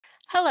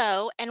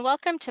Hello, and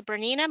welcome to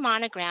BERNINA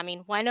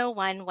Monogramming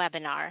 101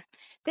 webinar.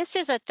 This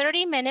is a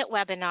 30-minute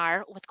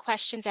webinar with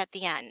questions at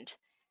the end.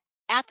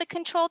 At the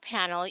control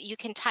panel, you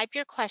can type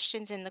your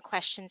questions in the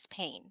questions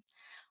pane.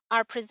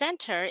 Our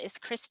presenter is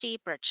Christy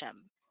Burcham.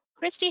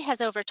 Christy has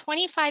over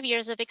 25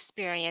 years of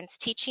experience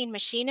teaching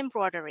machine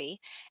embroidery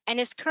and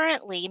is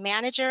currently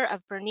manager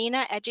of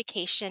BERNINA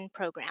education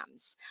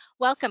programs.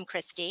 Welcome,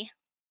 Christy.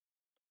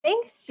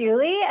 Thanks,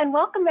 Julie, and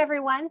welcome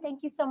everyone.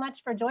 Thank you so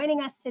much for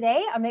joining us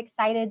today. I'm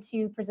excited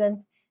to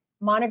present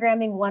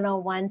Monogramming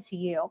 101 to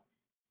you.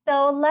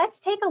 So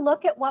let's take a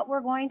look at what we're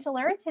going to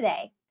learn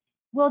today.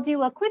 We'll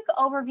do a quick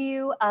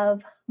overview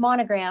of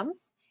monograms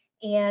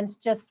and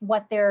just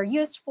what they're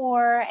used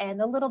for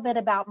and a little bit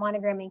about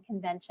monogramming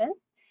conventions.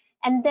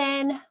 And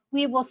then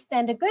we will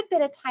spend a good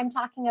bit of time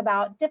talking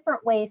about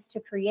different ways to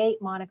create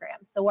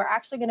monograms. So we're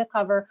actually going to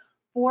cover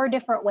 4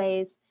 different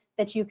ways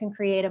that you can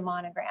create a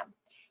monogram.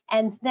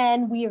 And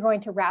then we are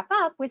going to wrap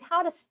up with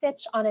how to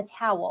stitch on a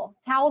towel.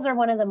 Towels are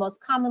one of the most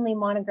commonly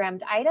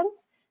monogrammed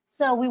items,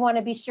 so we want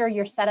to be sure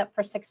you're set up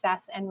for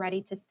success and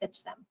ready to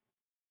stitch them.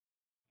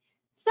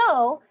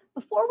 So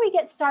before we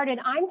get started,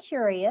 I'm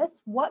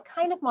curious what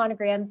kind of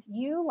monograms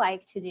you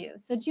like to do.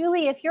 So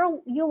Julie, if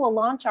you will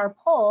launch our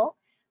poll,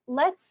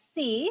 let's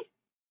see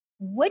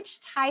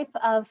which type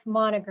of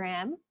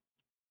monogram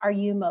are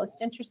you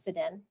most interested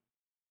in?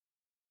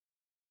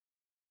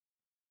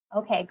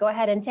 Okay, go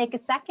ahead and take a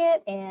second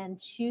and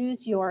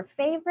choose your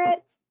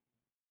favorite.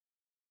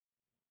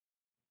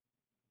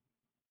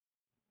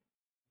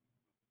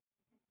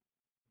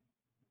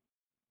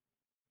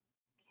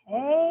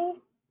 Okay,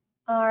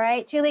 all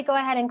right, Julie, go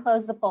ahead and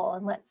close the poll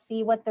and let's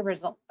see what the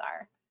results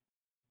are.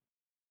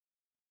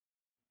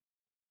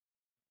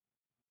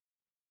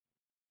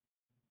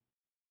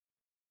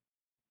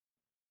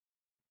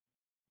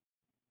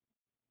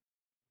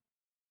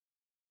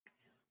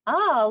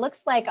 Oh,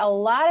 looks like a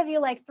lot of you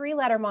like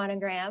 3-letter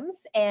monograms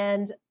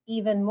and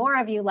even more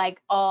of you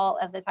like all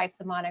of the types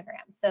of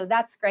monograms. So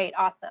that's great,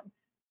 awesome.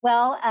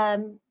 Well,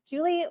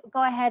 Julie,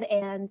 go ahead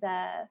and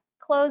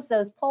close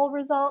those poll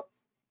results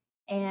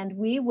and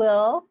we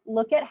will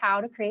look at how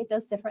to create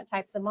those different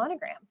types of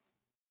monograms.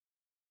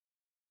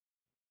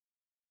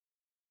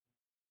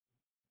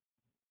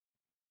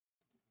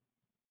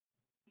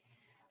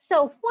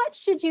 So what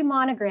should you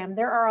monogram?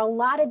 There are a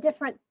lot of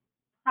different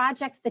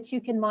projects that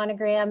you can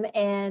monogram,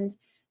 and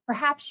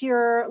perhaps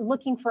you're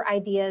looking for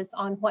ideas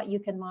on what you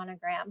can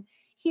monogram.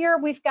 Here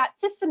we've got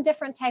just some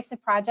different types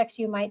of projects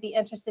you might be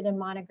interested in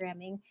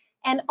monogramming.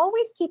 And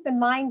always keep in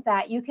mind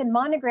that you can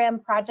monogram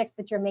projects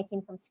that you're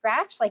making from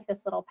scratch, like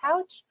this little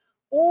pouch,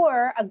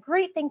 or a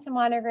great thing to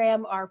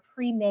monogram are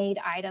pre-made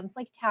items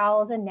like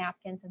towels and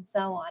napkins and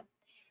so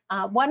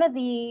on. One of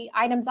the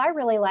items I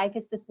really like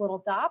is this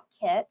little dop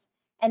kit.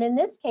 And in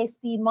this case,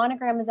 the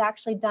monogram is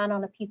actually done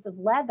on a piece of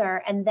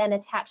leather and then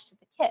attached to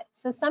the kit.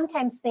 So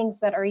sometimes things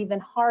that are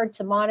even hard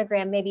to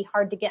monogram, maybe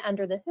hard to get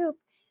under the hoop,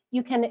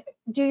 you can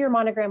do your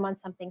monogram on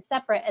something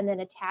separate and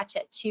then attach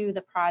it to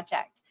the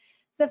project.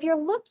 So if you're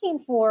looking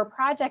for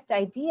project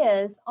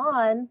ideas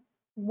on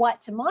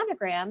what to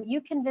monogram,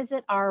 you can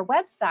visit our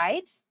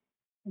website,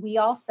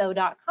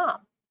 wealsew.com.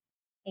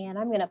 And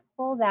I'm going to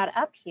pull that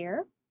up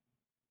here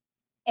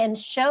and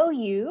show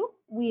you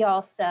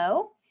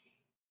WeAllSew.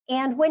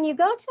 And when you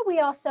go to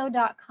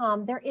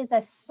wealsew.com, there is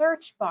a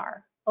search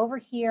bar over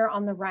here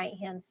on the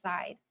right-hand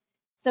side.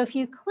 So if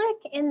you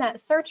click in that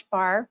search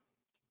bar,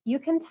 you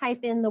can type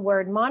in the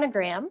word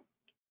monogram,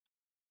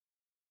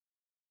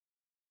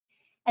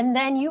 and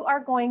then you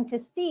are going to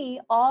see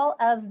all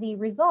of the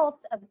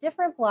results of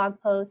different blog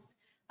posts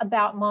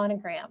about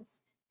monograms.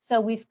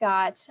 So we've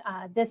got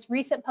this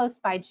recent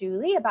post by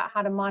Julie about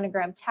how to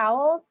monogram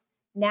towels,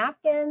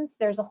 napkins.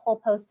 There's a whole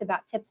post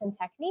about tips and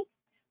techniques.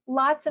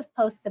 Lots of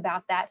posts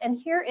about that. And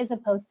here is a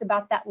post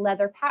about that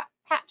leather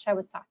patch I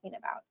was talking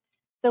about.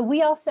 So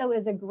WeAllSew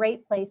is a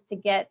great place to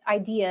get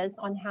ideas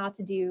on how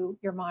to do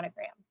your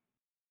monograms.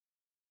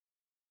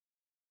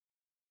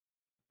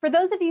 For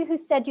those of you who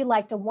said you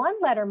liked a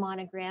 1-letter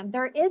monogram,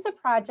 there is a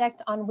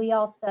project on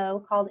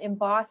WeAllSew called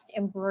Embossed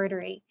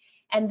Embroidery.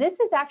 And this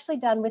is actually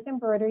done with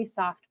embroidery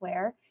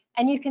software.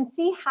 And you can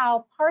see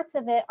how parts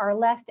of it are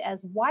left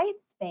as white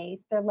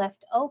space, they're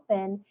left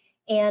open,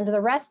 and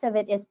the rest of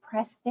it is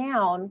pressed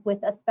down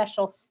with a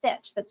special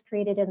stitch that's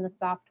created in the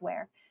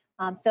software.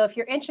 So if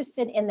you're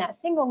interested in that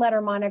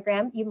 1-letter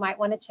monogram, you might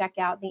want to check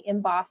out the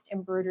Embossed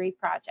Embroidery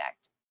project.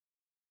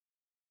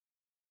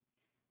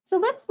 So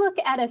let's look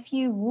at a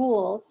few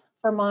rules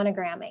for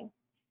monogramming.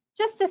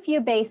 Just a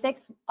few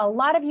basics. A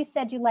lot of you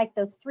said you like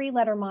those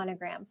 3-letter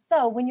monograms.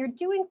 So when you're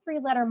doing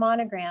 3-letter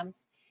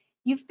monograms,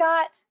 you've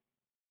got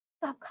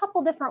a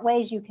couple different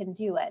ways you can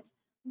do it.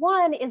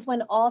 One is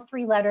when all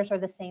 3 letters are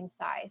the same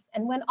size.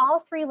 And when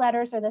all 3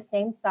 letters are the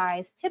same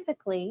size,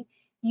 typically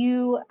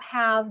you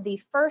have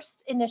the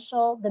first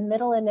initial, the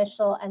middle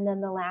initial, and then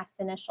the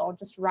last initial,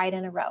 just right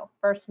in a row,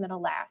 first,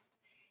 middle, last.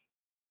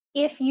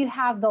 If you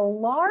have the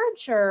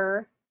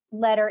larger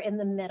letter in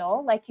the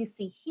middle, like you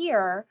see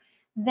here,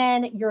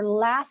 then your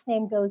last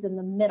name goes in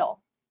the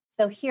middle.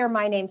 So here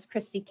my name's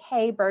Christy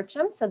K.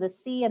 Burcham, so the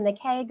C and the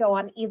K go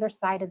on either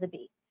side of the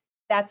B.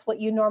 That's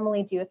what you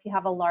normally do if you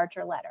have a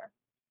larger letter.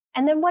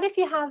 And then what if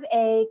you have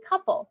a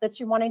couple that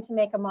you're wanting to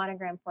make a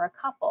monogram for a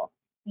couple?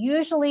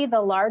 Usually the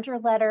larger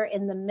letter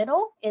in the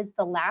middle is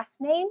the last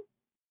name,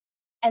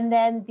 and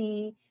then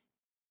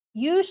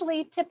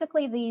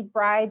typically the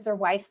bride's or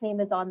wife's name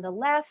is on the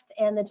left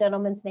and the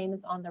gentleman's name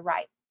is on the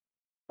right.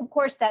 Of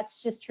course,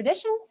 that's just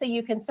tradition, so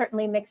you can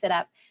certainly mix it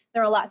up.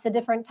 There are lots of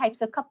different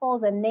types of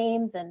couples and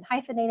names and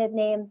hyphenated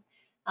names.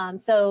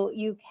 So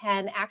you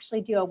can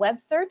actually do a web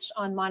search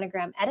on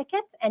monogram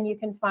etiquette, and you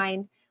can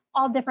find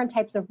all different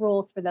types of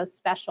rules for those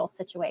special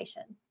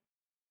situations.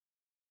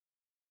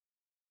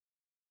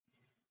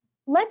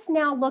 Let's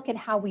now look at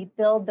how we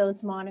build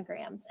those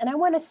monograms. And I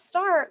want to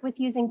start with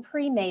using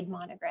pre-made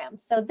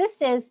monograms. So this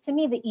is, to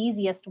me, the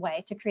easiest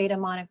way to create a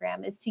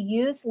monogram is to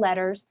use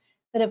letters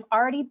that have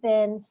already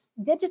been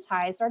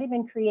digitized, already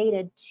been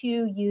created to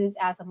use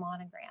as a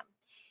monogram.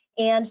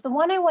 And the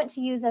one I want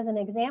to use as an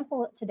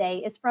example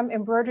today is from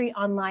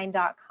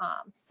embroideryonline.com.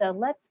 So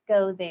let's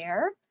go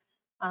there.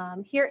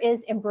 Here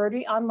is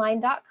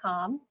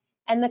embroideryonline.com.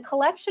 And the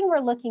collection we're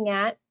looking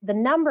at, the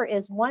number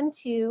is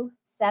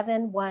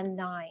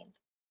 12719.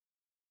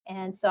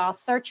 And so I'll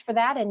search for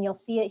that and you'll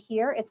see it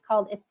here. It's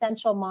called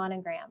Essential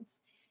Monograms.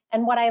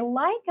 And what I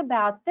like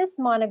about this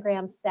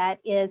monogram set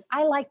is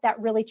I like that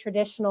really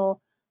traditional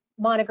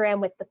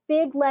monogram with the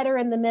big letter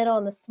in the middle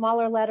and the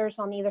smaller letters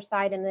on either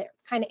side, and they're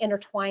kind of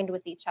intertwined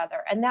with each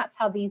other. And that's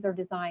how these are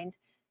designed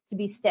to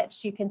be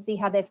stitched. You can see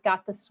how they've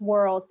got the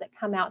swirls that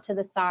come out to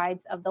the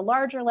sides of the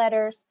larger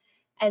letters.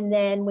 And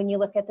then when you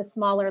look at the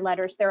smaller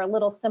letters, they're a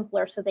little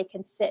simpler so they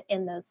can sit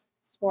in those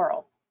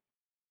swirls.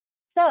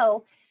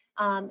 So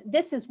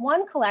this is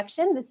one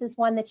collection. This is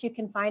one that you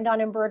can find on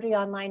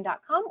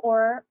embroideryonline.com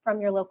or from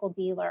your local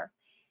dealer.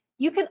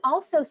 You can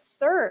also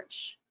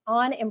search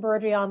on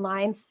Embroidery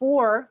Online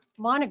for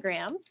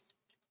monograms,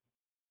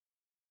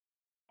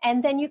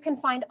 and then you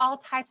can find all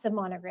types of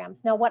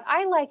monograms. Now, what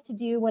I like to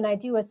do when I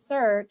do a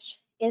search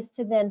is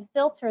to then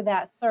filter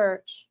that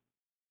search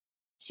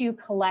to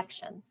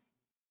collections.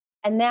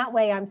 And that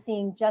way I'm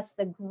seeing just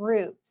the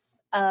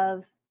groups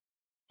of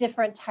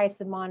different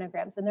types of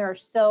monograms, and there are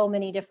so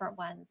many different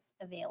ones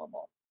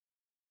available.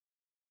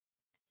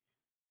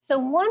 So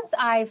once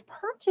I've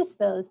purchased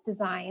those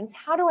designs,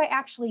 how do I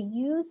actually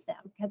use them?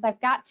 Because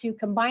I've got to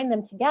combine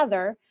them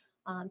together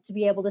to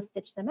be able to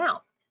stitch them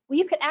out. Well,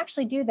 you could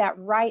actually do that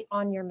right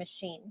on your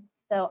machine.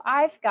 So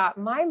I've got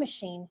my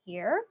machine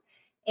here,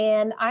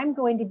 and I'm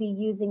going to be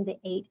using the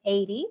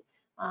 880,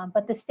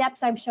 but the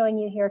steps I'm showing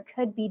you here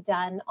could be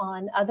done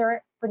on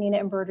other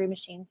Bernina embroidery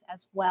machines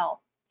as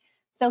well.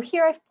 So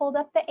here I've pulled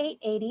up the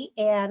 880,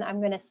 and I'm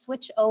going to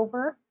switch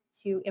over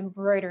to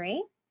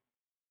embroidery.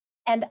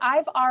 And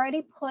I've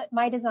already put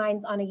my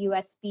designs on a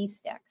USB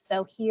stick.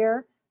 So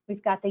here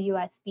we've got the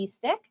USB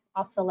stick.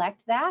 I'll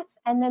select that.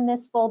 And then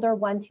this folder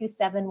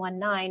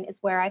 12719 is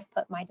where I've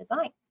put my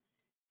designs.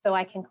 So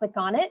I can click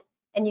on it,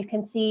 and you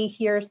can see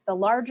here's the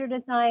larger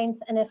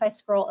designs. And if I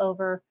scroll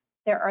over,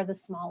 there are the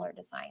smaller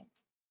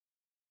designs.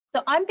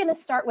 So I'm going to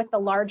start with the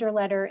larger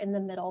letter in the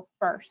middle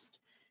first.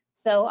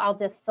 So I'll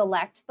just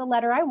select the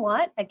letter I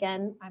want.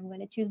 Again, I'm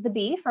going to choose the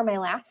B for my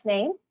last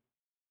name,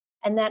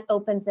 and that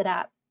opens it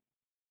up.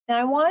 Now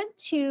I want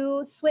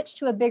to switch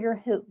to a bigger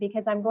hoop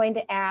because I'm going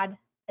to add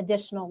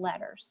additional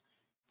letters.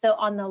 So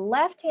on the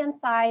left-hand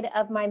side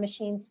of my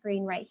machine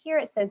screen right here,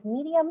 it says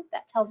medium.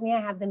 That tells me I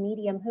have the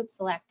medium hoop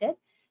selected.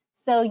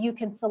 So you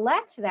can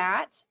select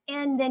that,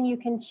 and then you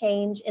can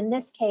change. In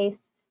this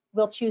case,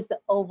 we'll choose the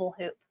oval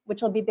hoop,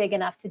 which will be big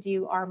enough to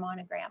do our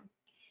monogram.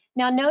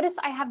 Now notice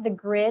I have the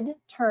grid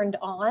turned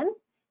on,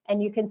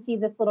 and you can see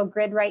this little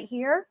grid right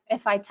here.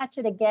 If I touch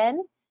it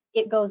again,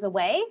 it goes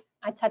away.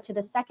 I touch it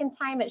a second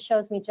time, it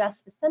shows me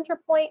just the center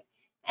point.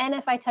 And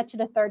if I touch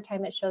it a third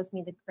time, it shows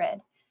me the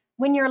grid.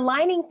 When you're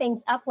lining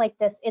things up like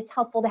this, it's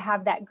helpful to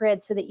have that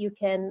grid so that you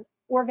can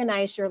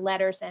organize your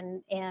letters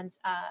and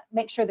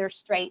make sure they're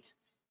straight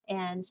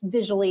and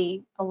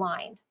visually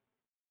aligned.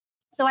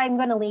 So I'm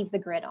going to leave the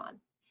grid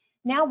on.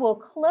 Now we'll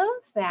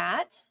close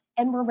that,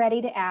 and we're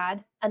ready to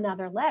add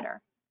another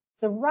letter.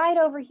 So right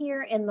over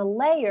here in the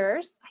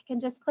layers, I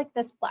can just click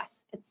this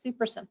plus. It's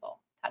super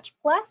simple. Touch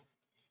plus,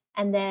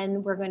 and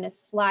then we're going to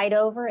slide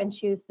over and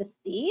choose the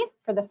C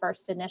for the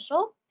first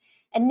initial.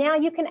 And now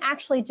you can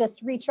actually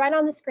just reach right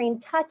on the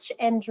screen, touch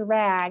and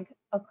drag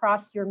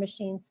across your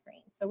machine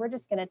screen. So we're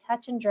just going to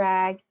touch and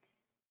drag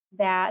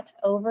that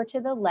over to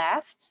the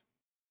left.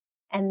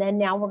 And then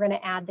now we're going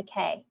to add the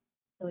K.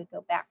 So we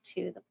go back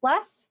to the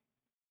plus,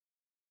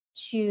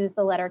 choose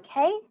the letter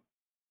K,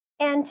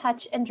 and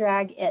touch and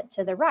drag it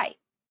to the right.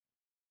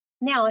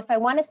 Now, if I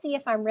want to see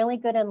if I'm really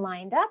good and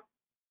lined up,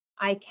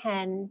 I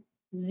can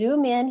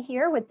zoom in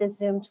here with the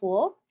zoom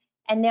tool,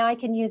 and now I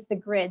can use the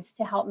grids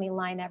to help me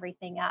line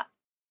everything up.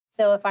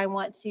 So if I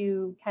want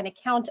to kind of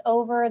count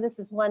over, this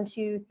is 1,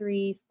 2,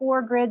 3,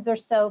 4 grids or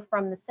so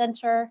from the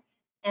center,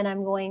 and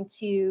I'm going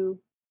to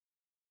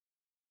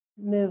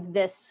move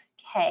this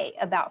K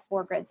about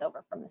 4 grids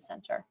over from the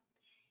center.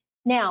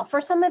 Now, for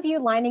some of you,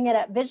 lining it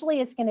up visually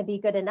is going to be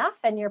good enough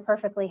and you're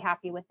perfectly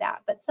happy with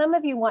that. But some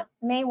of you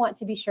may want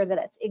to be sure that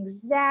it's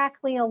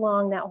exactly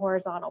along that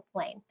horizontal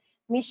plane.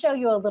 Let me show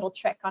you a little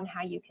trick on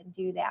how you can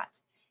do that.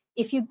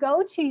 If you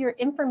go to your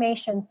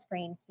information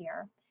screen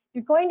here,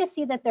 you're going to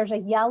see that there's a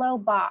yellow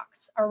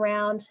box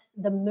around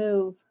the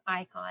move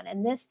icon.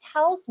 And this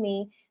tells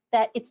me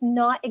that it's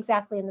not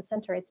exactly in the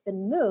center. It's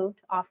been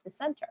moved off the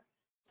center.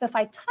 So if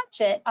I touch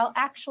it, I'll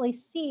actually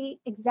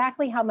see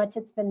exactly how much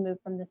it's been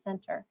moved from the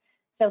center.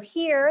 So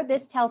here,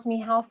 this tells me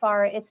how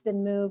far it's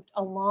been moved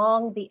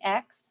along the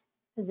X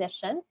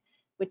position,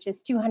 which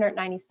is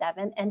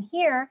 297. And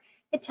here,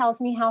 it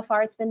tells me how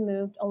far it's been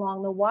moved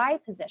along the Y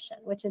position,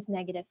 which is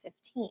negative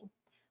 15.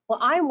 Well,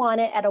 I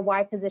want it at a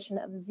Y position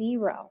of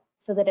 0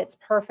 so that it's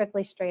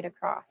perfectly straight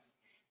across.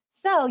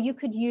 So you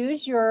could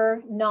use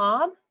your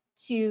knob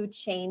to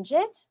change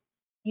it,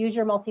 use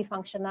your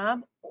multifunction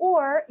knob,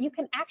 or you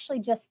can actually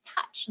just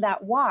touch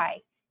that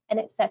Y and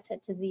it sets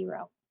it to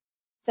 0.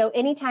 So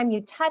anytime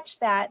you touch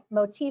that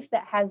motif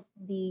that has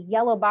the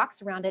yellow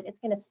box around it, it's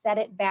going to set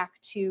it back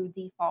to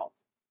default.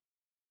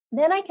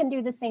 Then I can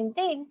do the same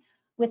thing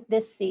with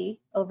this C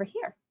over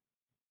here.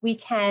 We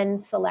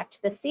can select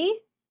the C,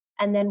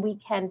 and then we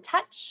can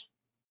touch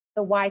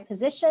the Y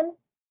position,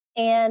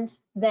 and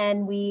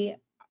then we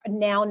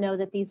now know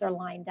that these are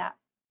lined up.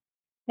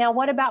 Now,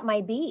 what about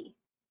my B?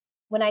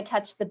 When I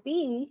touch the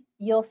B,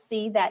 you'll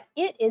see that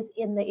it is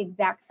in the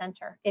exact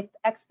center. Its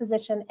X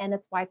position and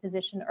its Y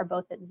position are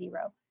both at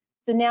 0.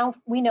 So now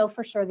we know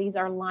for sure these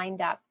are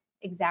lined up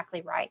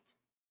exactly right.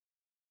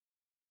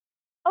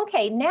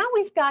 Okay, now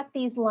we've got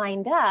these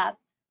lined up,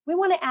 we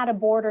want to add a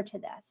border to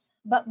this.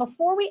 But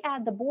before we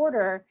add the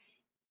border,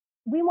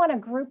 we want to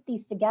group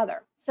these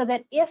together so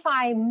that if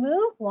I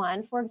move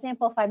one, for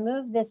example, if I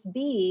move this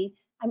B,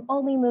 I'm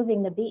only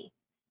moving the B.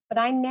 But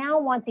I now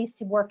want these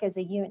to work as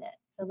a unit.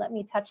 So let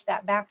me touch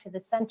that back to the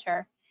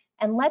center,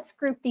 and let's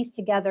group these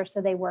together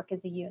so they work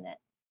as a unit.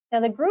 Now,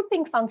 the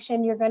grouping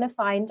function you're going to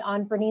find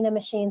on Bernina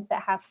machines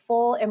that have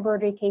full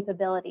embroidery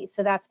capabilities.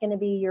 So that's going to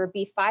be your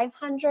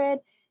B500,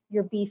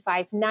 your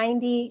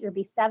B590, your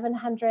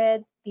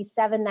B700,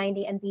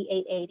 B790, and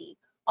B880.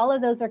 All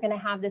of those are going to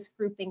have this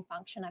grouping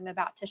function I'm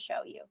about to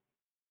show you.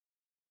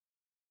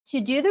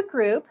 To do the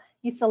group,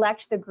 you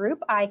select the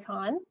group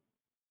icon,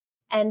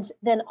 and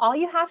then all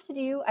you have to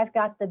do, I've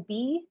got the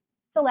B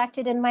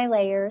selected in my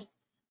layers.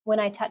 When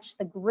I touch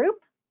the group,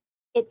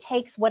 it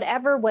takes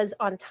whatever was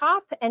on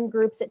top and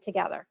groups it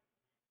together.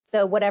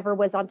 So whatever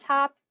was on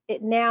top,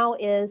 it now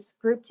is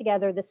grouped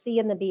together. The C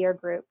and the B are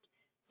grouped.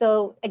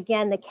 So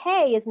again, the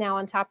K is now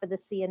on top of the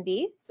C and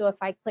B. So if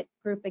I click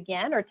group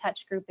again or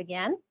touch group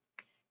again,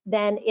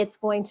 then it's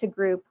going to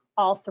group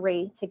all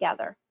three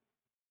together.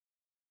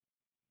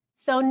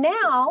 So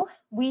now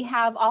we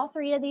have all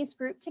three of these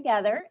grouped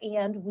together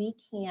and we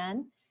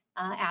can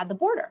add the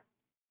border.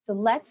 So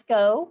let's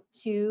go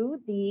to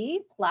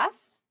the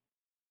plus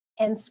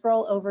and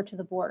scroll over to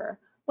the border.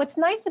 What's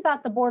nice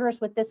about the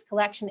borders with this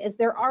collection is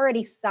they're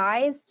already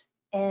sized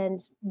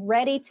and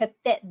ready to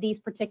fit these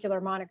particular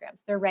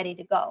monograms. They're ready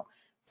to go.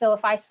 So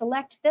if I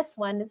select this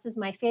one, this is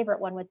my favorite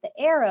one with the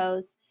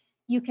arrows,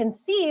 you can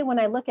see when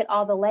I look at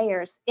all the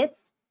layers,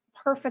 it's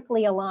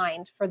perfectly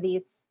aligned for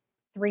these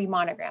three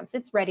monograms.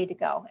 It's ready to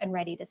go and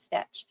ready to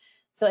stitch.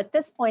 So at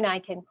this point, I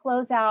can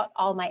close out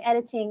all my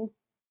editing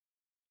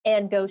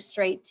and go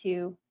straight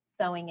to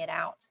sewing it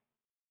out.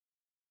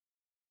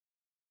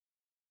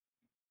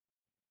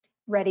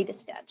 Ready to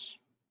stitch.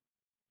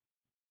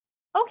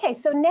 Okay,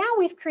 so now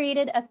we've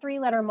created a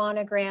 3-letter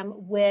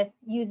monogram with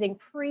using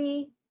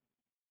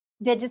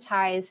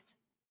pre-digitized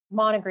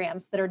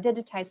monograms that are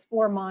digitized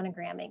for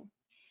monogramming.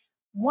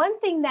 One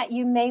thing that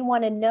you may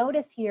want to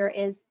notice here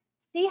is,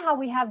 see how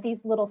we have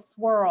these little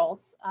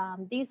swirls.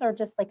 These are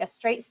just like a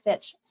straight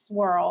stitch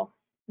swirl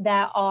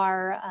that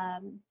are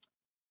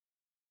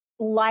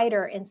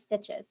lighter in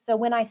stitches. So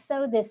when I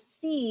sew this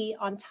C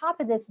on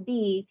top of this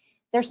B,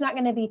 there's not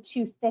going to be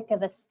too thick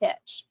of a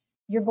stitch.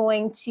 You're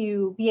going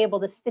to be able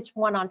to stitch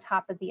one on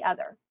top of the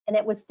other, and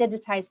it was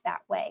digitized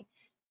that way.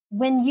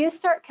 When you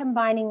start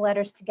combining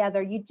letters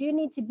together, you do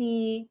need to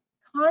be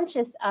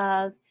conscious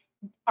of,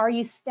 are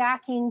you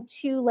stacking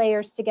 2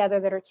 layers together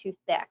that are too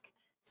thick?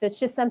 So it's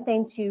just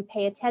something to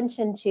pay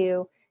attention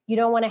to. You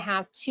don't want to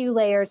have 2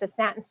 layers of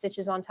satin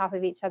stitches on top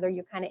of each other.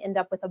 You kind of end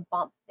up with a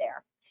bump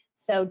there.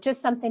 So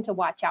just something to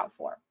watch out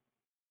for.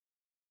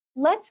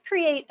 Let's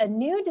create a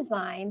new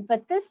design,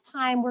 but this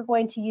time we're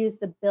going to use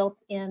the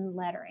built-in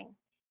lettering.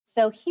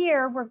 So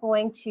here we're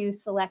going to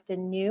select a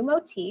new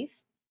motif,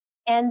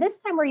 and this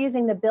time we're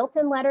using the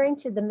built-in lettering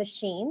to the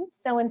machine.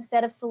 So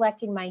instead of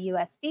selecting my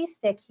USB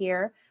stick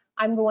here,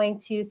 I'm going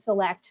to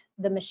select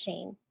the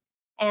machine.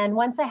 And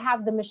once I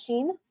have the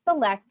machine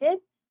selected,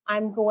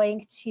 I'm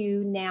going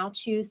to now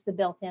choose the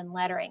built-in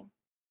lettering.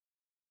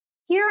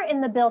 Here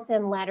in the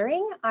built-in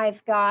lettering,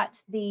 I've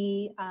got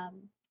the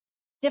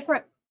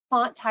different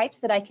font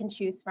types that I can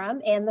choose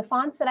from, and the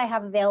fonts that I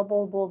have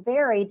available will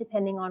vary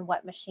depending on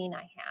what machine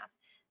I have.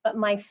 But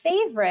my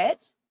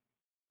favorite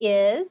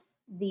is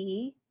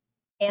the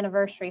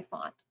anniversary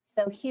font.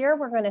 So here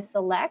we're going to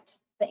select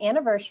the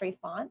anniversary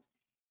font,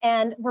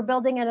 and we're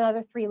building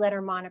another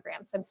 3-letter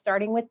monogram. So I'm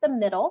starting with the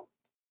middle,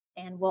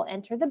 and we'll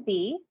enter the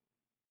B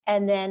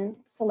and then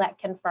select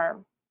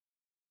confirm.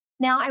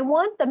 Now I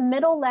want the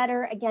middle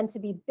letter again to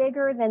be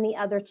bigger than the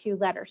other 2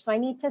 letters, so I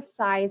need to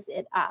size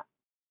it up.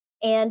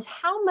 And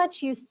how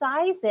much you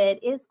size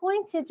it is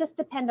going to just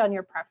depend on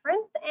your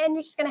preference, and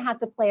you're just going to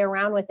have to play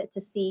around with it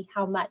to see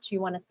how much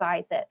you want to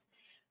size it.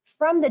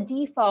 From the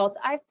default,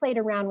 I've played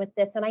around with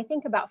this, and I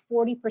think about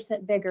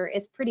 40% bigger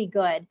is pretty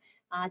good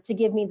to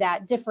give me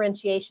that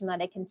differentiation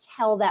that I can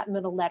tell that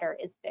middle letter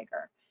is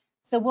bigger.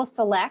 So we'll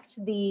select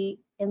the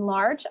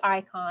enlarge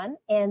icon,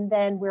 and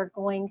then we're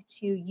going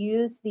to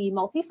use the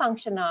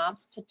multifunction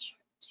knobs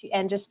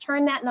and just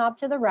turn that knob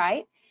to the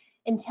right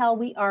until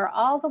we are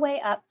all the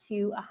way up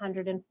to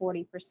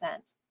 140%.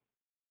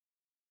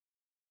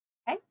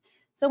 Okay,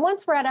 so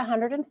once we're at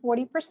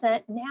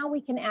 140%, now we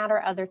can add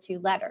our other 2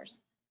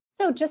 letters.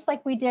 So just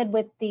like we did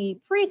with the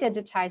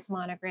pre-digitized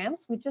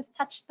monograms, we just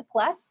touch the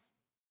plus,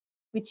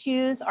 we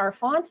choose our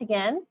font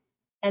again,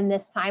 and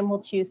this time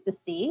we'll choose the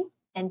C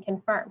and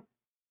confirm.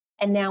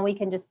 And now we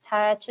can just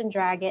touch and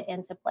drag it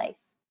into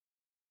place.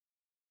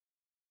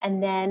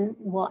 And then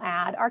we'll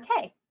add our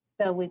K.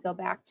 So we go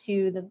back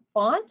to the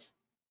font,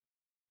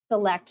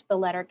 select the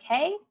letter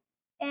K,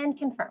 and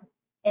confirm.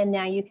 And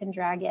now you can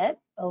drag it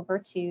over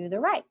to the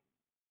right.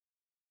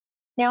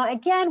 Now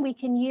again, we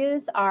can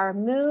use our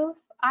move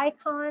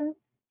icon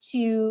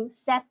to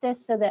set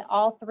this so that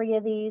all 3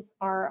 of these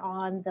are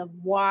on the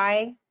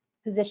Y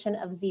position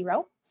of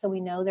 0, so we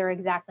know they're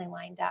exactly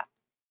lined up.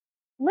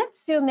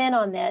 Let's zoom in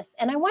on this,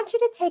 and I want you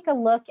to take a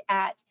look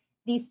at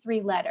these 3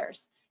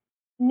 letters.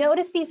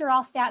 Notice these are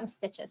all satin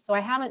stitches, so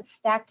I haven't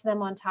stacked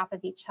them on top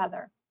of each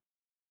other.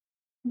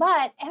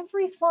 But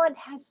every font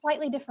has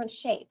slightly different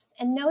shapes,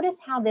 and notice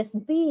how this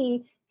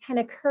B kind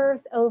of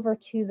curves over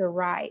to the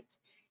right.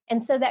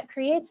 And so that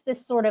creates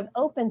this sort of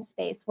open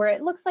space where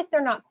it looks like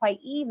they're not quite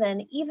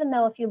even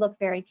though if you look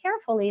very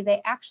carefully,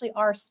 they actually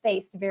are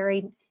spaced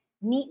very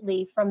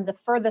neatly from the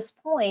furthest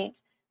point,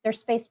 they're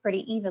spaced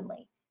pretty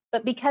evenly.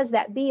 But because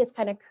that B is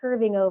kind of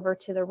curving over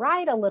to the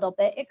right a little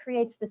bit, it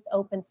creates this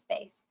open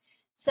space.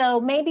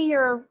 So maybe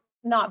you're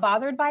not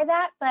bothered by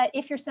that, but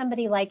if you're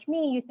somebody like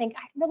me, you think,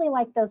 I really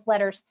like those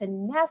letters to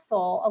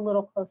nestle a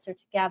little closer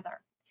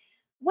together.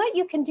 What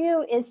you can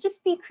do is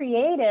just be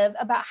creative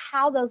about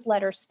how those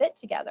letters fit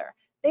together.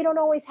 They don't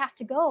always have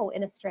to go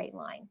in a straight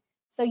line.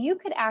 So you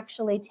could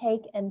actually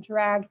take and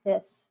drag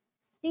this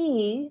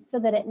C so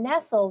that it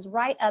nestles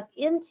right up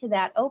into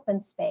that open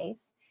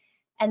space,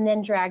 and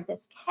then drag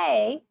this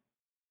K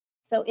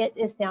so it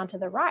is down to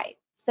the right.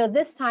 So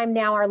this time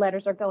now our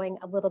letters are going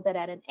a little bit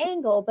at an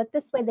angle, but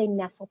this way they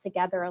nestle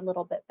together a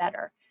little bit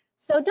better.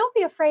 So don't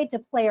be afraid to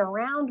play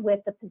around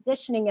with the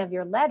positioning of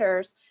your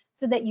letters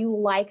so that you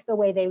like the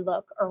way they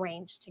look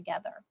arranged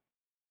together.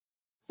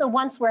 So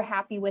once we're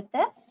happy with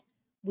this,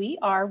 we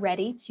are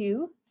ready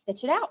to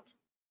stitch it out.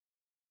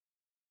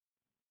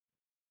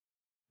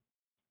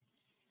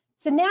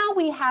 So now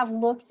we have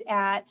looked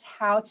at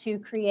how to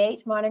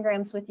create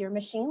monograms with your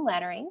machine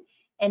lettering.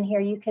 And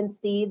here you can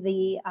see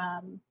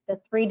the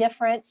 3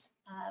 different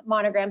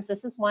monograms.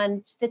 This is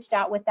one stitched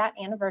out with that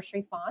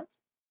anniversary font.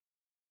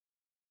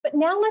 But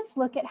now let's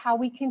look at how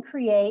we can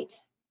create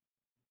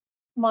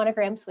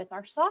monograms with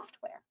our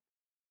software.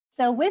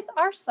 So with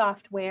our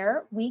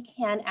software, we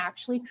can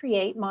actually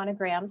create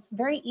monograms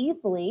very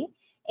easily.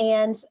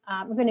 And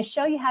I'm going to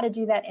show you how to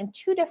do that in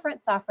 2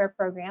 different software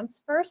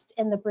programs. First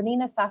in the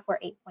BERNINA software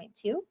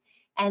 8.2,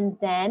 and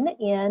then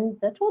in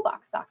the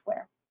Toolbox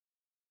software.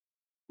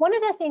 One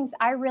of the things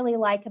I really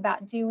like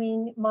about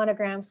doing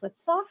monograms with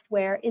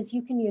software is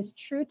you can use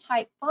true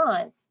type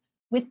fonts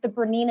with the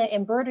BERNINA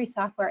Embroidery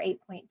Software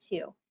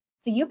 8.2.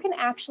 So you can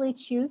actually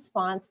choose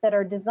fonts that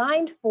are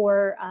designed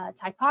for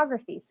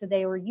typography. So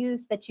they were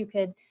used that you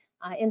could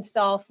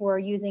install for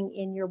using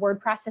in your word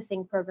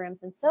processing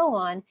programs and so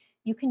on.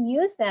 You can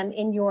use them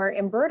in your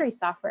embroidery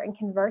software and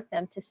convert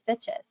them to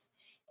stitches.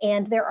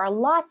 And there are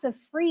lots of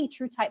free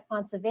true type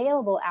fonts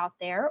available out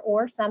there,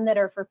 or some that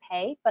are for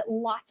pay, but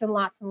lots and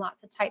lots and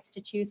lots of types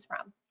to choose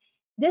from.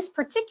 This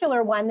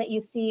particular one that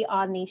you see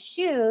on these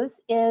shoes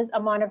is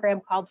a monogram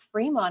called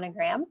Free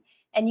Monogram,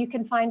 and you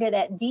can find it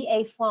at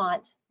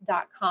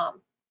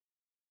dafont.com.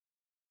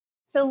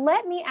 So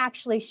let me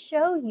actually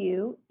show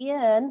you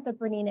in the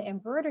BERNINA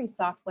embroidery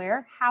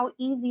software how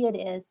easy it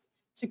is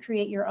to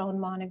create your own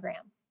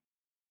monograms.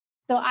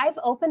 So I've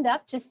opened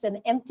up just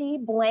an empty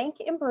blank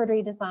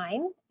embroidery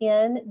design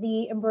in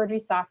the embroidery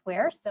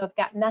software. So I've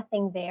got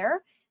nothing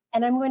there.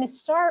 And I'm going to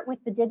start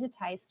with the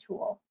digitize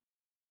tool.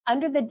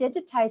 Under the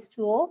digitize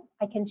tool,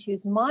 I can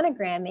choose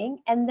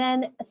monogramming, and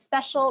then a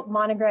special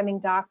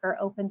monogramming docker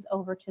opens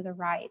over to the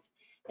right.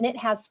 And it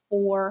has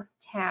 4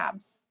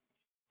 tabs.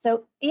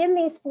 So in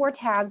these 4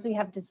 tabs, we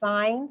have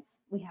designs,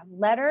 we have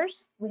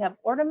letters, we have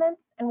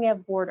ornaments, and we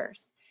have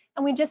borders.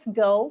 And we just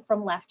go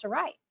from left to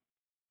right.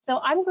 So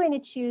I'm going to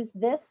choose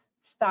this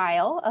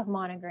style of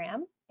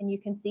monogram, and you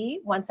can see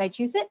once I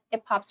choose it,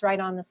 it pops right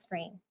on the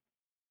screen.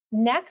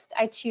 Next,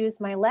 I choose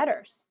my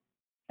letters.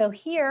 So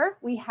here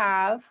we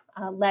have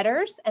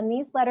letters, and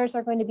these letters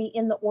are going to be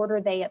in the order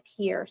they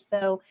appear.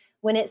 So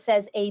when it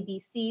says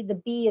ABC,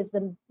 the B is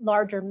the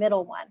larger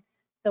middle one.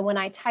 So when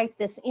I type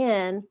this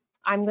in,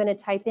 I'm going to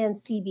type in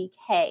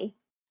CBK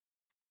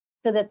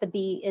so that the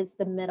B is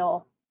the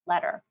middle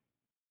letter.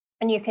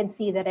 And you can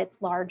see that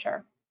it's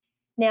larger.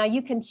 Now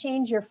you can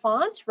change your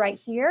font right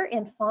here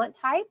in font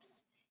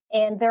types,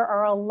 and there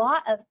are a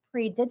lot of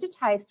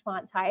pre-digitized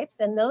font types,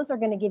 and those are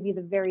going to give you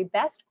the very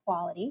best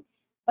quality,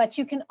 but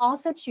you can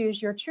also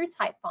choose your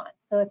TrueType font.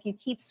 So if you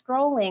keep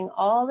scrolling,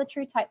 all the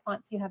TrueType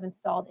fonts you have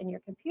installed in your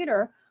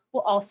computer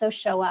will also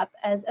show up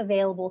as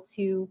available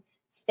to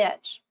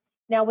stitch.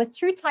 Now with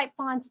TrueType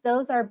fonts,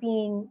 those are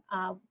being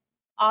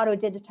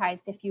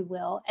auto-digitized, if you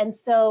will, and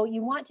so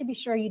you want to be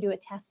sure you do a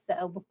test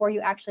sew before you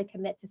actually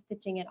commit to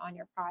stitching it on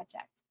your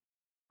project.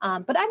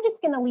 But I'm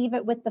just going to leave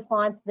it with the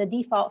font, the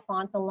default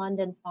font, the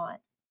London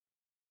font.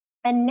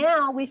 And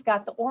now we've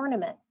got the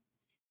ornaments.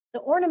 The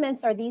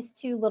ornaments are these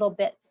two little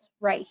bits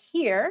right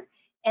here,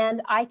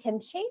 and I can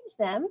change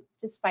them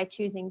just by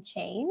choosing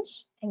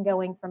change and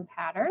going from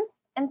patterns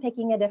and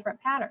picking a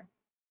different pattern.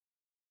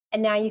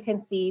 And now you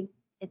can see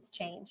it's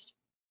changed.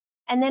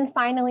 And then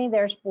finally,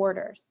 there's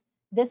borders.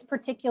 This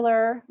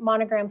particular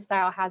monogram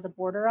style has a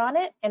border on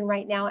it, and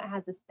right now it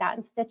has a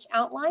satin stitch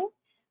outline,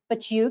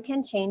 but you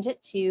can change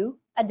it to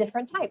a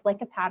different type,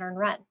 like a pattern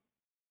run.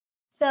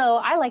 So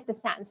I like the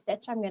satin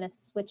stitch. I'm going to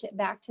switch it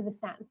back to the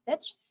satin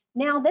stitch.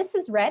 Now this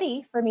is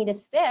ready for me to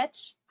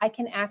stitch. I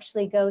can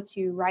actually go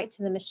to right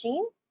to the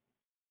machine,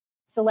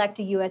 select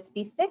a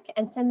USB stick,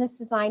 and send this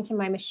design to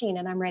my machine,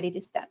 and I'm ready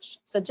to stitch.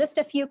 So just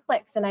a few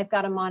clicks and I've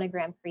got a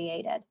monogram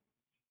created.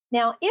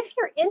 Now, if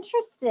you're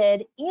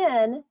interested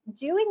in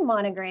doing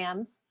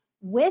monograms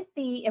with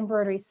the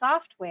embroidery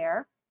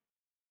software,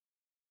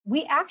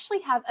 we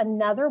actually have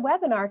another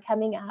webinar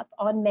coming up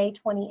on May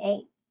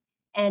 28th.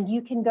 And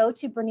you can go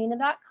to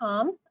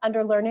BERNINA.com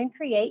under Learn and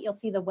Create. You'll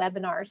see the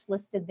webinars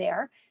listed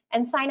there,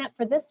 and sign up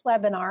for this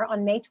webinar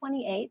on May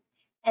 28th.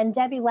 And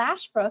Debbie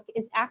Lashbrook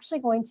is actually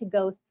going to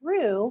go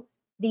through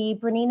the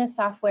BERNINA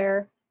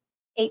software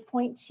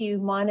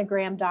 8.2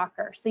 monogram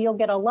docker. So you'll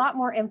get a lot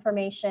more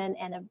information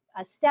and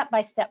a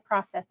step-by-step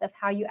process of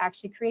how you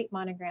actually create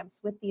monograms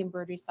with the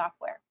embroidery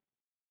software.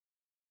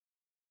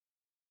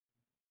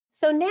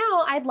 So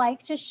now I'd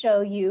like to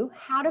show you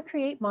how to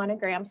create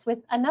monograms with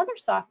another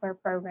software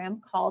program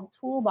called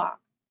Toolbox.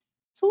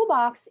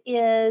 Toolbox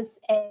is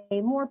a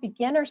more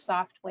beginner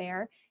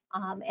software,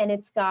 and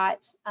it's got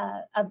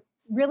a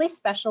really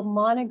special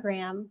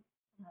monogram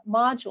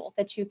module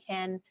that you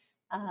can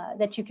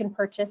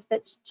purchase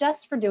that's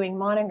just for doing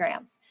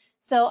monograms.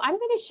 So I'm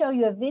going to show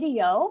you a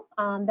video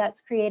that's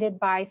created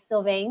by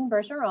Sylvain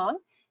Bergeron,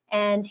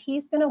 and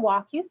he's going to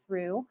walk you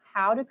through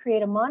how to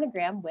create a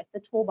monogram with the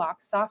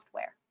Toolbox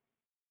software.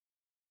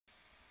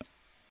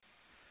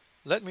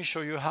 Let me show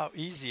you how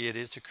easy it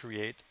is to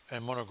create a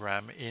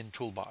monogram in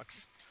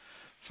Toolbox.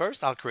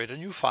 First, I'll create a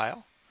new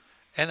file,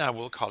 and I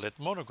will call it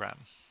monogram.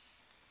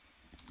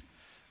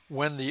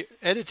 When the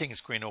editing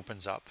screen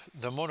opens up,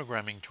 the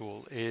monogramming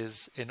tool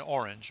is in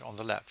orange on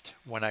the left.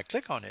 When I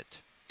click on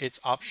it, its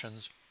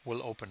options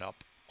will open up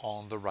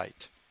on the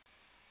right.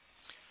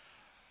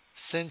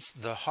 Since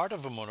the heart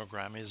of a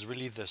monogram is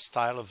really the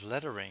style of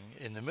lettering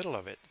in the middle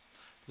of it,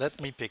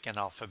 let me pick an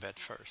alphabet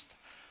first.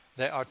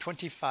 There are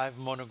 25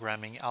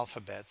 monogramming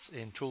alphabets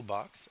in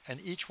Toolbox,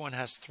 and each one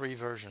has 3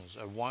 versions,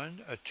 a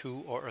 1, a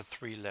 2, or a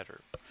 3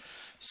 letter.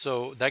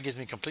 So that gives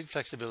me complete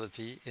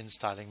flexibility in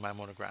styling my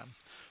monogram.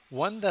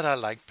 One that I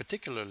like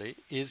particularly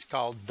is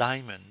called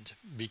Diamond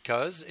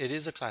because it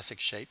is a classic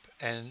shape,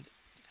 and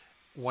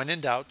when in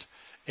doubt,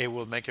 it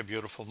will make a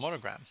beautiful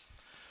monogram.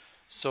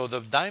 So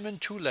the Diamond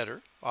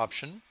 2-letter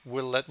option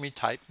will let me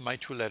type my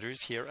 2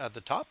 letters here at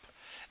the top,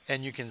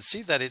 and you can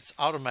see that it's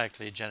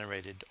automatically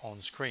generated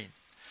on screen.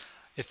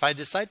 If I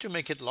decide to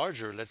make it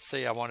larger, let's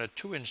say I want a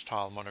 2-inch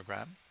tall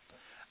monogram,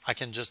 I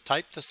can just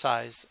type the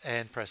size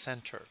and press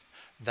enter.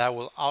 That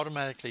will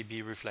automatically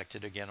be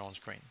reflected again on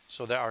screen.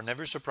 So there are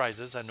never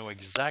surprises. I know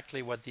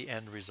exactly what the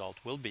end result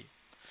will be.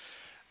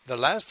 The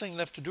last thing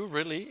left to do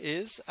really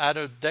is add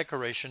a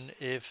decoration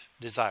if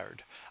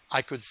desired.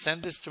 I could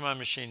send this to my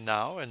machine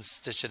now and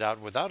stitch it out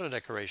without a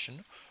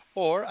decoration,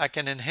 or I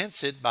can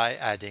enhance it by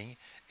adding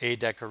a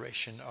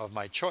decoration of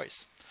my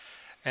choice.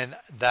 And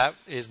that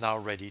is now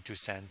ready to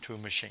send to a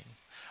machine.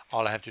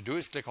 All I have to do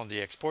is click on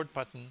the export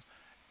button,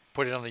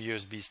 put it on the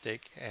USB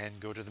stick, and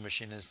go to the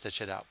machine and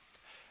stitch it out.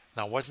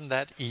 Now, wasn't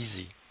that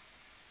easy?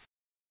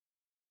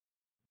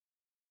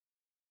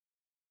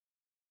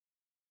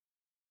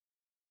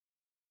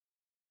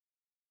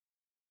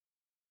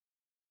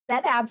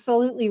 That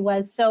absolutely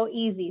was so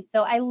easy.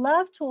 So I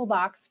love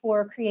Toolbox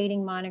for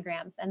creating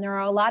monograms, and there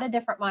are a lot of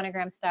different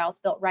monogram styles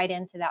built right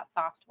into that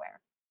software.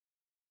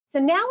 So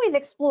now we've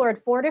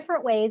explored 4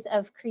 different ways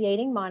of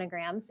creating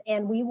monograms,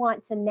 and we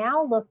want to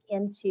now look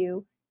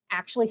into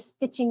actually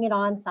stitching it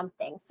on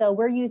something. So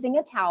we're using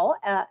a towel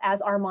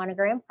as our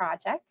monogram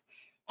project,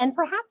 and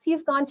perhaps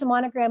you've gone to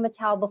monogram a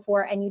towel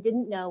before and you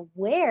didn't know,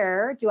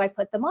 where do I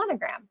put the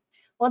monogram?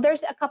 Well,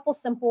 there's a couple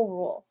simple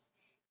rules.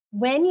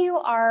 When you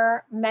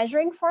are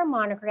measuring for a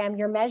monogram,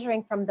 you're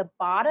measuring from the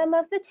bottom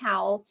of the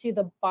towel to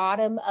the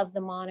bottom of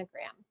the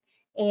monogram.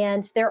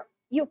 And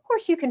of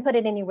course, you can put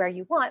it anywhere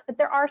you want, but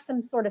there are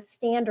some sort of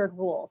standard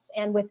rules.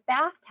 And with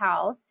bath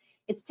towels,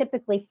 it's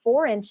typically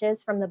 4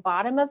 inches from the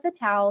bottom of the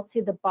towel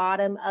to the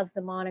bottom of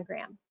the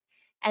monogram.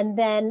 And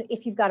then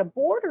if you've got a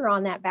border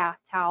on that bath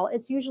towel,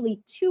 it's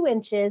usually 2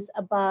 inches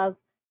above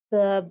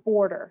the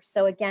border.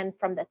 So again,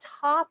 from the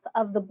top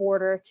of the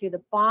border to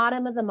the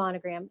bottom of the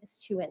monogram is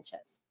 2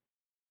 inches.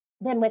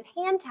 Then with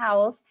hand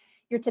towels,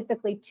 you're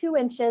typically 2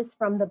 inches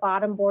from the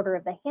bottom border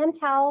of the hand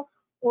towel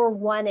or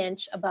 1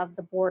 inch above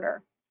the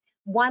border.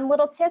 One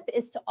little tip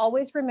is to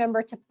always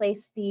remember to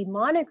place the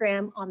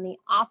monogram on the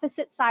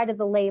opposite side of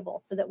the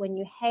label so that when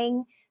you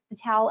hang the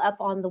towel up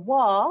on the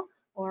wall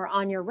or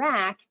on your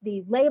rack,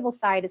 the label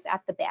side is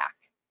at the back.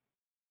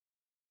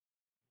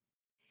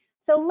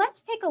 So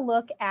let's take a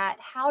look at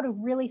how to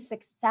really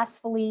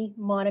successfully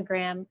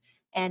monogram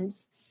and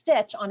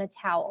stitch on a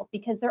towel,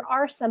 because there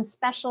are some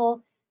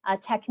special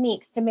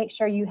techniques to make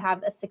sure you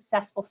have a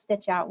successful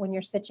stitch out when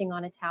you're stitching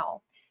on a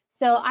towel.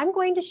 So I'm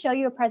going to show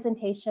you a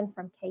presentation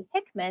from Kay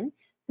Hickman,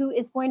 who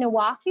is going to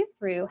walk you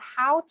through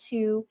how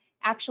to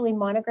actually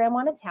monogram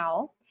on a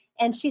towel,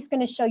 and she's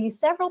going to show you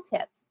several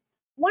tips.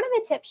 One of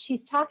the tips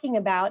she's talking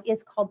about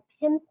is called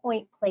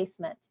pinpoint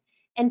placement.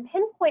 And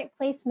pinpoint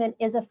placement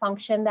is a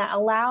function that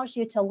allows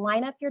you to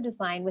line up your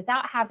design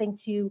without having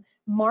to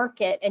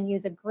mark it and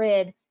use a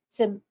grid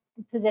to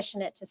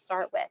position it to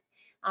start with.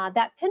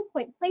 That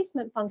pinpoint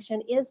placement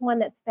function is one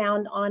that's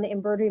found on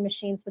embroidery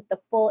machines with the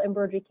full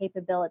embroidery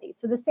capability.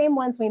 So the same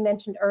ones we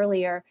mentioned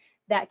earlier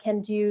that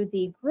can do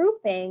the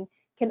grouping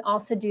can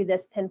also do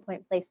this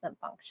pinpoint placement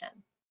function.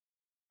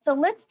 So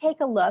let's take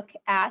a look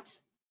at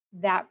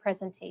that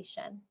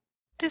presentation.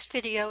 This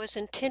video is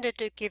intended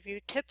to give you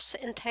tips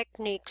and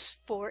techniques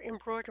for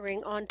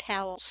embroidering on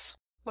towels.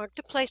 Mark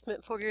the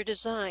placement for your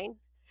design.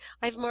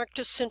 I've marked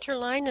a center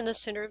line in the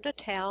center of the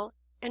towel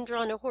and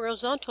drawn a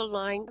horizontal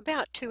line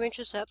about 2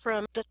 inches up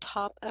from the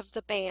top of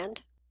the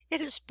band. It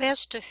is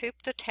best to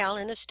hoop the towel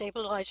and the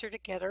stabilizer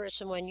together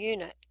as one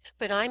unit,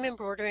 but I'm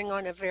embroidering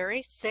on a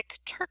very thick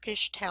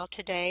Turkish towel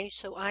today,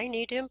 so I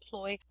need to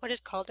employ what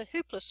is called the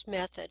hoopless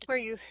method, where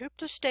you hoop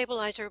the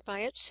stabilizer by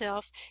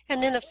itself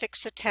and then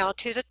affix the towel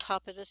to the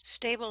top of the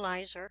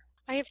stabilizer.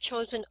 I have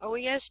chosen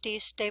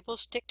OESD Stable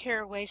Stick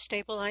Tearaway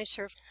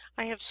Stabilizer.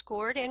 I have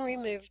scored and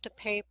removed the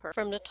paper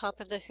from the top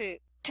of the hoop.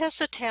 Test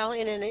the towel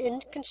in an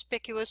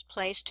inconspicuous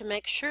place to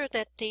make sure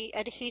that the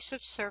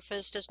adhesive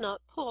surface does not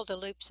pull the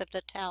loops of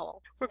the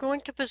towel. We're going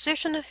to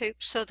position the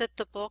hoop so that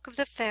the bulk of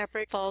the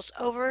fabric falls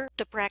over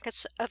the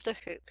brackets of the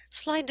hoop.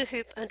 Slide the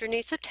hoop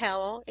underneath the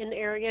towel in the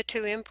area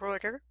to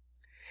embroider,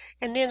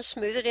 and then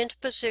smooth it into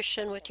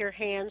position with your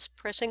hands,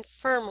 pressing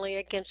firmly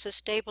against the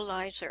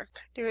stabilizer.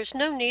 There is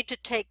no need to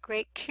take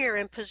great care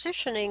in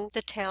positioning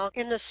the towel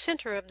in the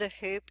center of the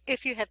hoop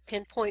if you have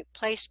pinpoint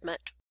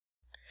placement.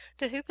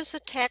 The hoop is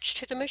attached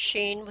to the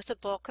machine with the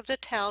bulk of the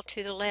towel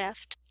to the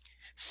left.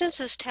 Since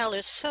this towel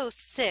is so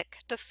thick,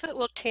 the foot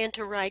will tend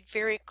to ride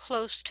very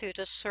close to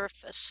the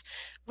surface.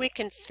 We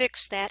can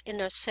fix that in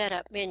the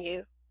setup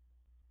menu.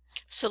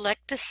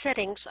 Select the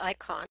settings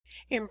icon,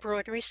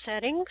 embroidery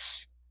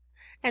settings,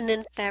 and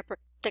then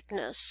fabric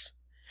thickness.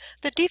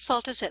 The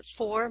default is at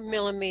 4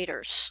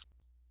 millimeters.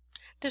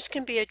 This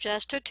can be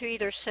adjusted to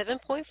either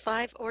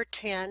 7.5 or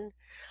 10.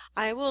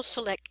 I will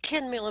select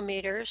 10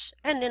 millimeters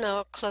and then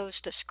I'll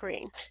close the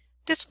screen.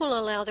 This will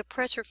allow the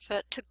presser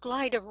foot to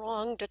glide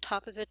along the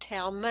top of the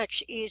towel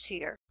much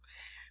easier.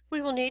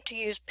 We will need to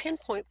use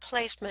pinpoint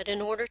placement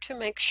in order to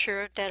make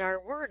sure that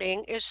our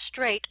wording is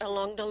straight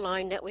along the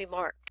line that we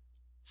marked.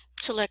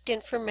 Select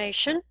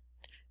information,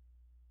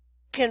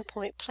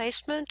 pinpoint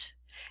placement,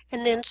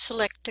 and then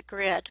select the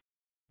grid.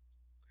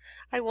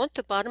 I want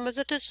the bottom of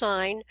the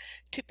design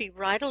to be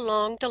right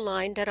along the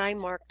line that I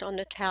marked on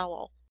the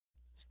towel.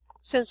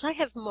 Since I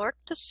have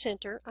marked the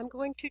center, I'm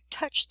going to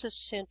touch the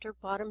center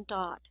bottom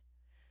dot.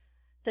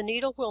 The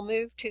needle will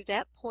move to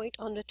that point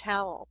on the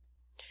towel.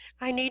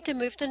 I need to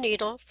move the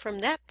needle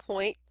from that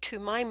point to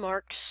my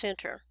marked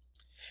center.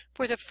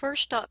 For the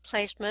first dot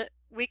placement,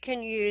 we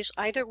can use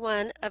either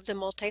one of the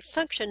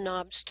multifunction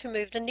knobs to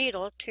move the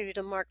needle to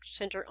the marked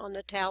center on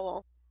the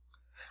towel.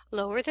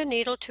 Lower the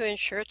needle to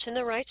ensure it's in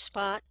the right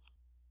spot,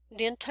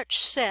 then touch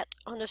Set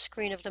on the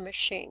screen of the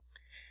machine.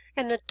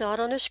 And the dot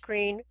on the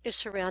screen is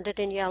surrounded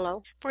in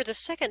yellow. For the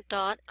second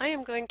dot, I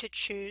am going to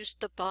choose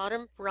the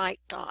bottom right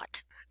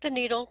dot. The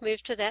needle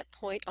moves to that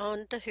point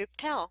on the hoop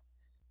towel.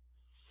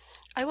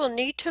 I will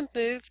need to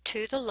move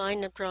to the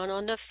line drawn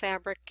on the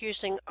fabric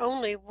using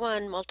only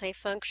one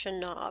multifunction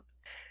knob.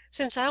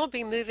 Since I will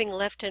be moving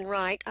left and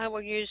right, I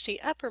will use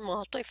the upper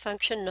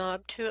multifunction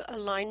knob to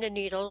align the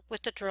needle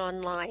with the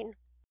drawn line.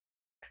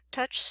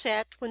 Touch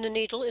Set when the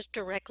needle is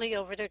directly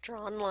over the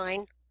drawn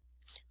line.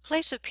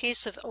 Place a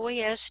piece of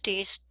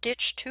OESD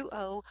Stitch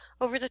 2.0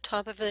 over the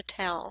top of the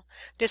towel.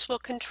 This will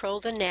control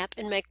the nap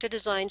and make the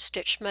design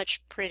stitch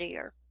much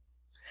prettier.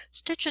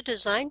 Stitch a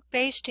design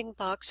basting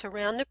box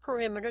around the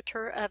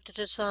perimeter of the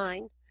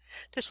design.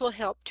 This will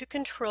help to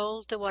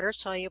control the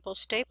water-soluble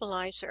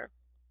stabilizer.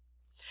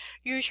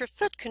 Use your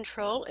foot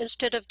control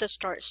instead of the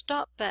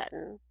Start-Stop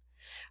button.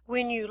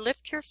 When you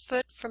lift your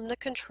foot from the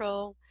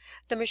control,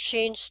 the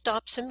machine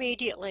stops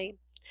immediately.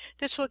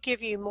 This will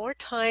give you more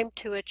time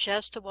to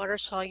adjust the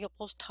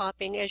water-soluble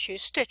topping as you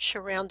stitch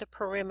around the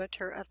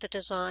perimeter of the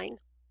design.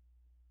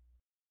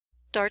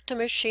 Start the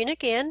machine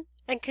again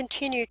and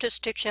continue to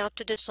stitch out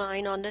the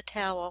design on the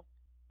towel.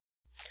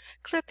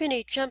 Clip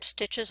any jump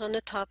stitches on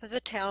the top of the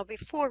towel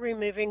before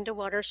removing the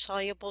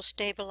water-soluble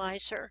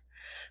stabilizer.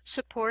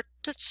 Support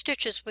the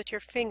stitches with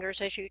your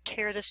fingers as you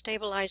tear the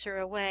stabilizer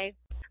away.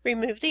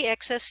 Remove the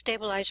excess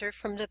stabilizer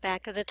from the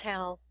back of the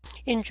towel.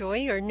 Enjoy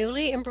your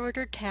newly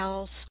embroidered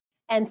towels.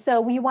 And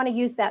so we want to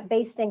use that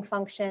basting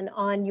function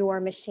on your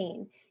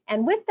machine.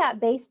 And with that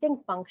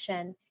basting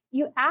function,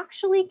 you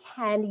actually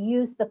can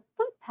use the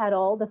foot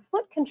pedal, the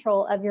foot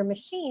control of your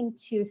machine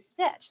to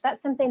stitch.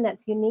 That's something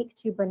that's unique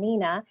to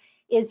Bernina,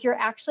 is you're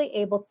actually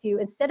able to,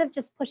 instead of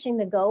just pushing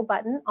the go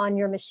button on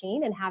your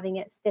machine and having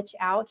it stitch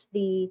out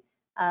the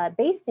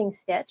basting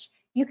stitch,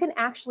 you can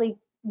actually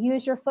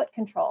use your foot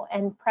control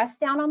and press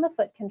down on the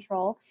foot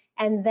control,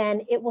 and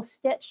then it will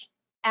stitch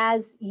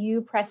as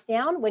you press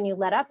down. When you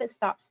let up, it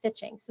stops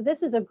stitching. So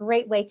this is a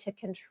great way to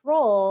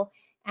control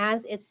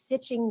as it's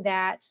stitching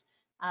that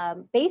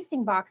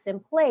basting box in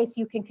place.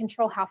 You can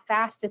control how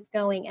fast it's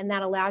going, and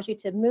that allows you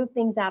to move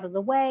things out of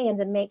the way and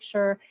to make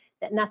sure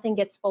that nothing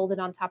gets folded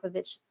on top of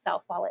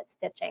itself while it's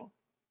stitching.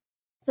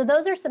 So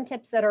those are some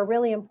tips that are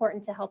really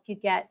important to help you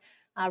get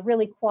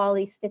really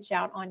quality stitch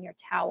out on your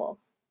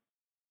towels.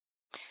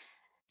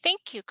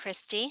 Thank you,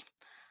 Christy.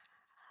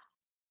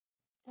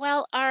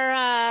 Well,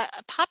 our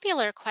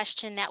popular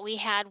question that we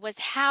had was,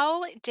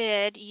 how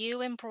did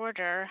you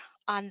embroider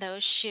on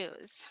those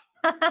shoes?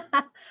 I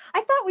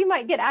thought we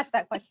might get asked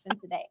that question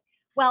today.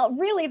 Well,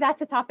 really,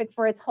 that's a topic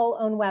for its whole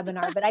own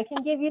webinar, but I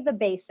can give you the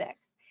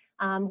basics.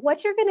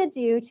 What you're going to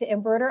do to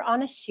embroider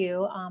on a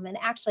shoe, and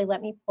actually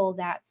let me pull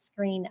that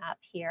screen up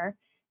here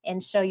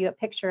and show you a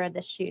picture of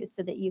the shoe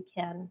so that you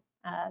can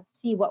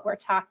see what we're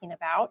talking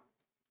about.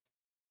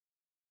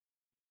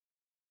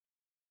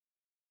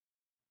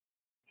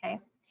 Okay.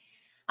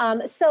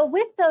 So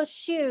with those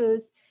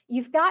shoes,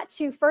 you've got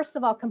to, first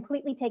of all,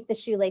 completely take the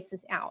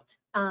shoelaces out.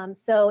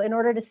 So in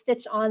order to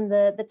stitch on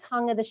the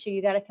tongue of the shoe,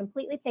 you got to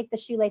completely take the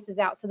shoelaces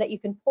out so that you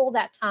can pull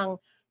that tongue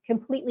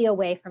completely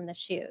away from the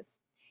shoes.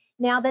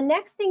 Now, the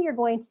next thing you're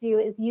going to do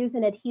is use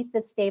an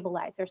adhesive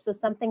stabilizer, so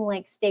something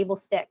like Stable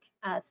Stick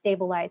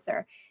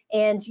stabilizer.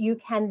 And you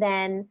can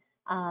then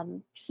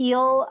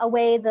peel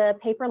away the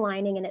paper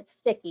lining, and it's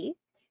sticky.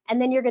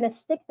 And then you're going to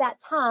stick that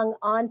tongue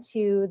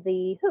onto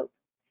the hoop.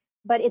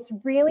 But it's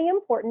really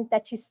important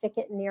that you stick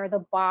it near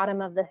the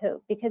bottom of the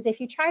hoop, because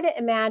if you try to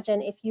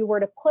imagine if you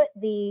were to put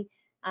the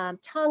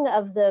tongue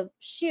of the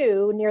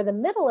shoe near the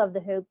middle of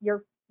the hoop,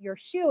 your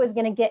shoe is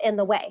going to get in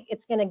the way.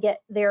 It's going to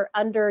get there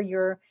under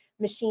your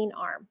machine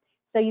arm.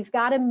 So you've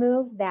got to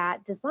move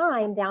that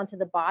design down to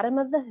the bottom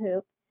of the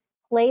hoop,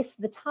 place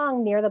the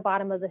tongue near the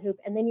bottom of the hoop,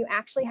 and then you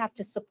actually have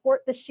to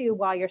support the shoe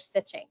while you're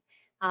stitching.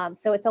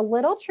 So it's a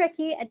little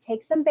tricky. It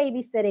takes some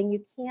babysitting.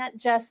 You can't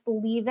just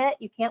leave it.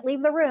 You can't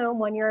leave the room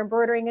when you're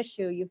embroidering a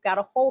shoe. You've got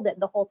to hold it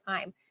the whole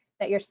time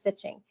that you're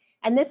stitching.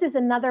 And this is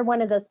another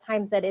one of those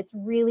times that it's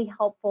really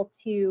helpful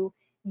to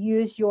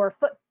use your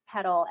foot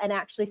pedal and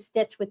actually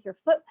stitch with your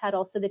foot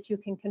pedal so that you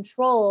can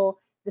control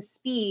the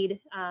speed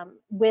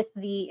with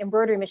the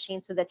embroidery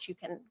machine so that you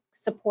can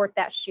support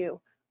that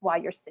shoe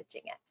while you're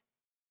stitching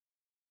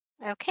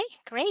it. Okay,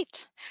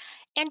 great.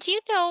 And do you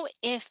know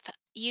if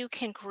you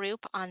can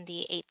group on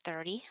the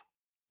 830?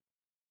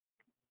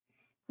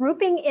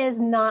 Grouping is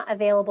not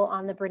available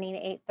on the Bernina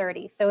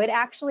 830. So it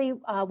actually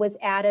was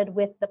added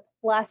with the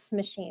Plus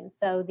machine.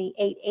 So the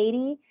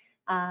 880,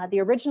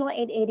 the original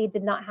 880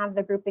 did not have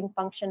the grouping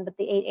function, but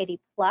the 880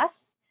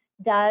 Plus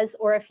does,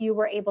 or if you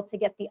were able to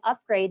get the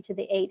upgrade to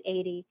the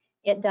 880,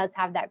 it does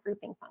have that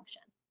grouping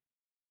function.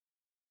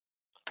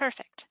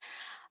 Perfect.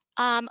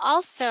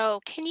 Also,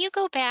 can you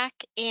go back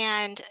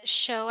and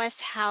show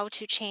us how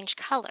to change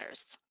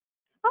colors?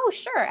 Oh,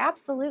 sure,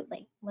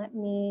 absolutely. Let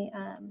me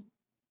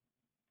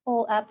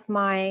pull up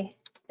my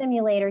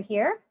simulator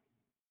here.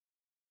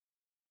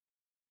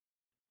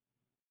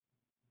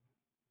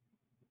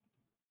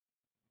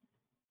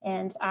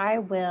 And I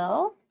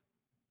will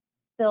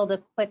build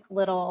a quick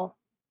little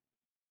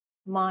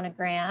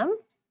monogram.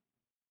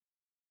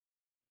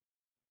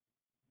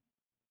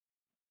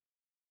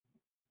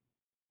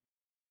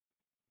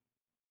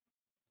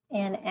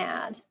 And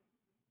add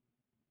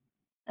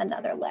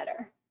another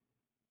letter.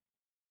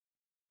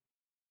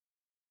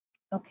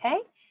 Okay,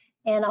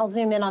 and I'll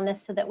zoom in on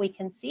this so that we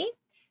can see.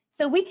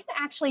 So we can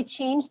actually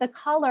change the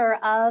color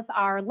of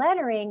our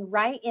lettering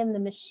right in the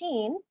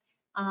machine.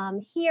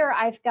 Here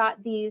I've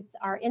got these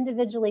are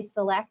individually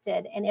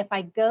selected, and if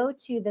I go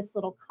to this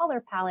little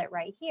color palette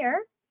right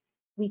here,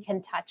 we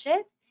can touch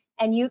it,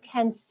 and you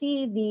can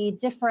see the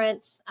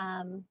different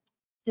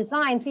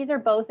designs. These are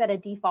both at a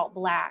default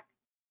black.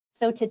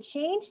 So to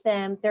change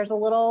them, there's a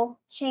little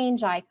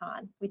change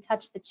icon. We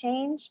touch the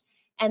change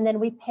and then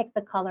we pick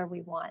the color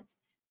we want.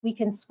 We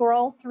can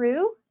scroll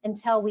through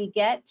until we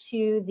get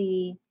to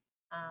the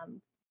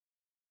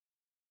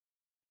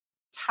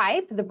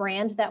type, the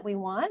brand that we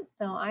want.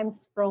 So I'm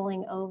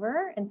scrolling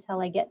over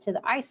until I get to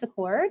the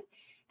isocord.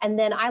 And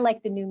then I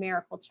like the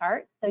numerical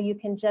chart. So you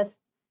can just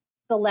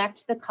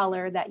select the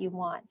color that you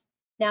want.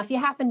 Now, if you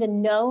happen to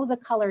know the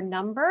color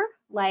number,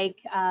 like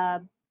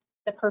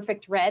the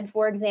perfect red,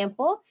 for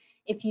example,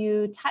 if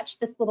you touch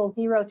this little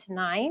 0 to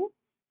 9,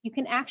 you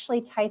can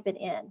actually type it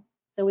in.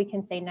 So we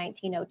can say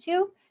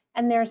 1902,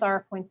 and there's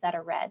our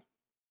poinsettia red.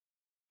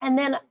 And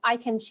then I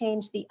can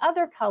change the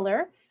other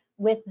color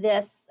with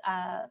this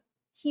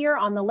here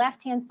on the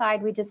left-hand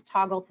side, we just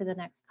toggle to the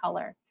next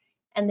color.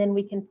 And then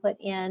we can put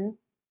in,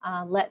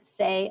 let's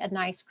say, a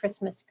nice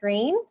Christmas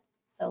green,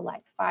 so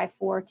like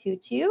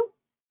 5422,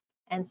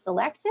 and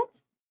select it.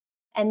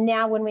 And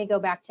now when we go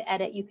back to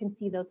edit, you can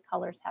see those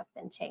colors have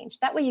been changed.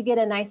 That way you get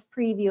a nice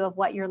preview of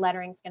what your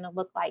lettering is going to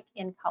look like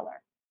in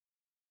color.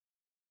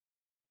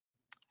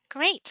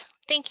 Great.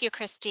 Thank you,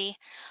 Christy.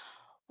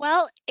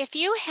 Well, if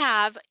you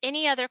have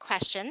any other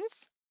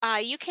questions,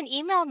 you can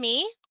email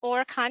me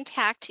or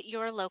contact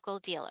your local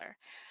dealer.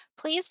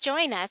 Please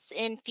join us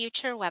in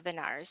future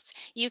webinars.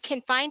 You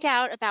can find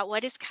out about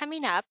what is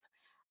coming up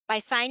by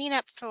signing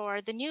up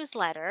for the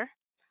newsletter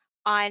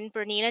on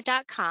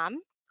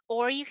BERNINA.com,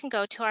 or you can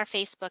go to our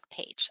Facebook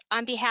page.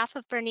 On behalf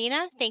of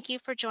BERNINA, thank you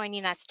for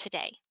joining us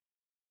today.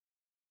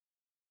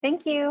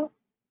 Thank you.